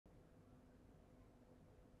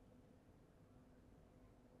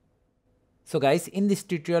So guys, in this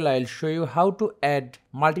tutorial I will show you how to add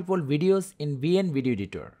multiple videos in VN Video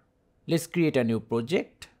Editor. Let's create a new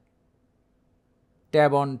project.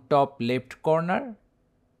 Tab on top left corner.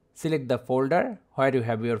 Select the folder where you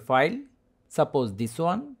have your file. Suppose this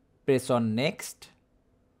one. Press on next.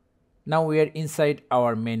 Now we are inside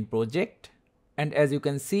our main project. And as you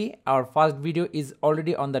can see, our first video is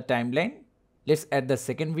already on the timeline. Let's add the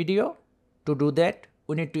second video. To do that,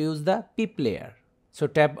 we need to use the PIP layer. So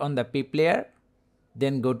tap on the PIP layer,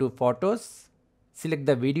 then go to Photos, select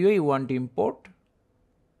the video you want to import,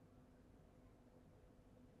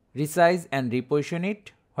 resize and reposition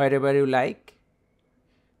it wherever you like.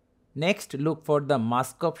 Next, look for the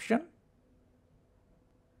mask option.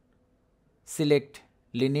 Select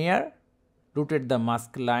linear, rotate the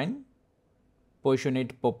mask line, position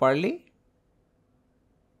it properly.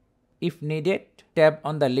 If needed, tap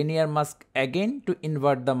on the linear mask again to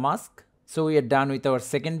invert the mask. So we are done with our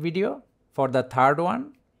second video. For the third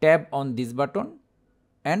one, tap on this button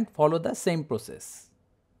and follow the same process.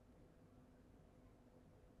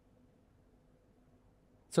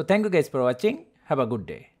 So thank you guys for watching. Have a good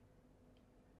day.